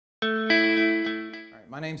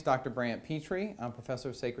My name's Dr. Brant Pitre. I'm professor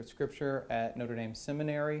of sacred scripture at Notre Dame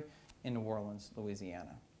Seminary in New Orleans,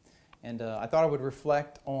 Louisiana. And I thought I would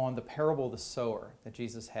reflect on the parable of the sower that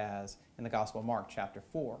Jesus has in the Gospel of Mark, chapter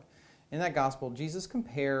 4. In that gospel, Jesus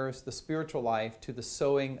compares the spiritual life to the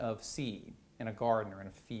sowing of seed in a garden or in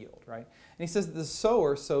a field, right? And he says that the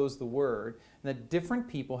sower sows the word, and that different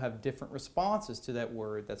people have different responses to that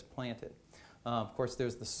word that's planted. Of course,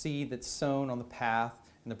 there's the seed that's sown on the path,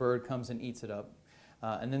 and the bird comes and eats it up.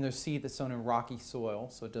 And then there's seed that's sown in rocky soil,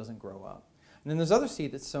 so it doesn't grow up. And then there's other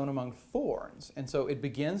seed that's sown among thorns, and so it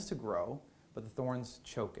begins to grow, but the thorns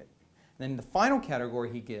choke it. And then the final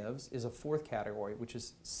category he gives is a fourth category, which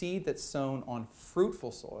is seed that's sown on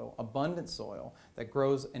fruitful soil, abundant soil, that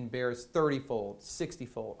grows and bears 30-fold,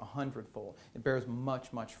 60-fold, 100-fold. It bears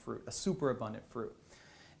much, much fruit, a super abundant fruit.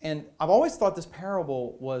 And I've always thought this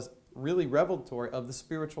parable was really revelatory of the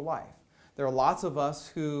spiritual life. There are lots of us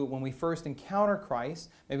who, when we first encounter Christ,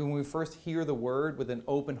 maybe when we first hear the word with an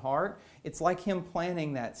open heart, it's like him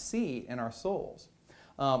planting that seed in our souls.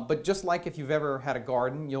 But just like if you've ever had a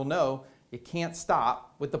garden, you'll know you can't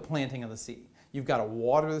stop with the planting of the seed. You've got to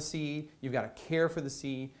water the seed, you've got to care for the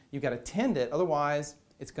seed, you've got to tend it, otherwise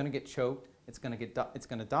it's going to get choked, it's going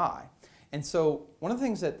to die. And so one of the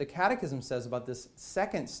things that the Catechism says about this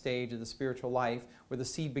second stage of the spiritual life, where the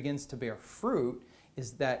seed begins to bear fruit,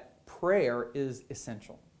 is that prayer is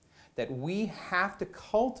essential. That we have to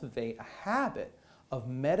cultivate a habit of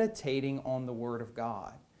meditating on the Word of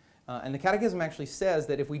God. And the Catechism actually says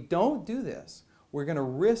that if we don't do this, we're going to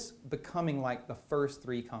risk becoming like the first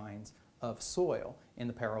three kinds of soil in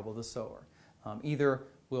the parable of the sower. Either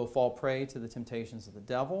we'll fall prey to the temptations of the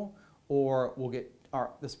devil, or we'll get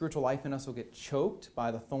the spiritual life in us will get choked by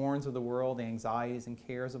the thorns of the world, the anxieties and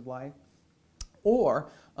cares of life. Or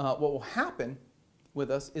what will happen with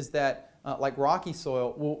us is that, like rocky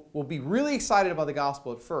soil, we'll be really excited about the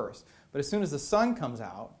gospel at first, but as soon as the sun comes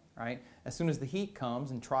out, right, as soon as the heat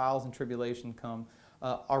comes and trials and tribulation come,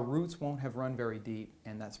 our roots won't have run very deep,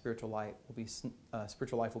 and that spiritual life will be kind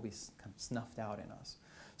of snuffed out in us.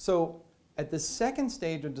 So at the second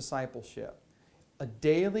stage of discipleship, a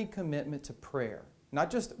daily commitment to prayer, not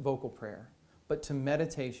just vocal prayer, but to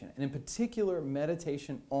meditation, and in particular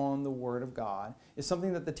meditation on the Word of God, is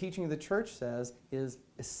something that the teaching of the church says is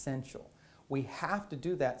essential. We have to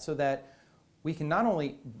do that so that we can not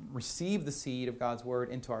only receive the seed of God's Word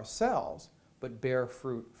into ourselves, but bear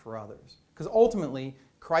fruit for others. Because ultimately,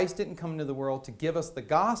 Christ didn't come into the world to give us the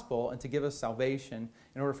gospel and to give us salvation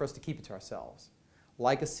in order for us to keep it to ourselves.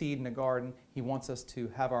 Like a seed in a garden, He wants us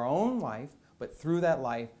to have our own life, but through that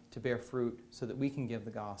life to bear fruit so that we can give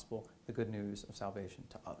the gospel, the good news of salvation,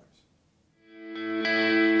 to others.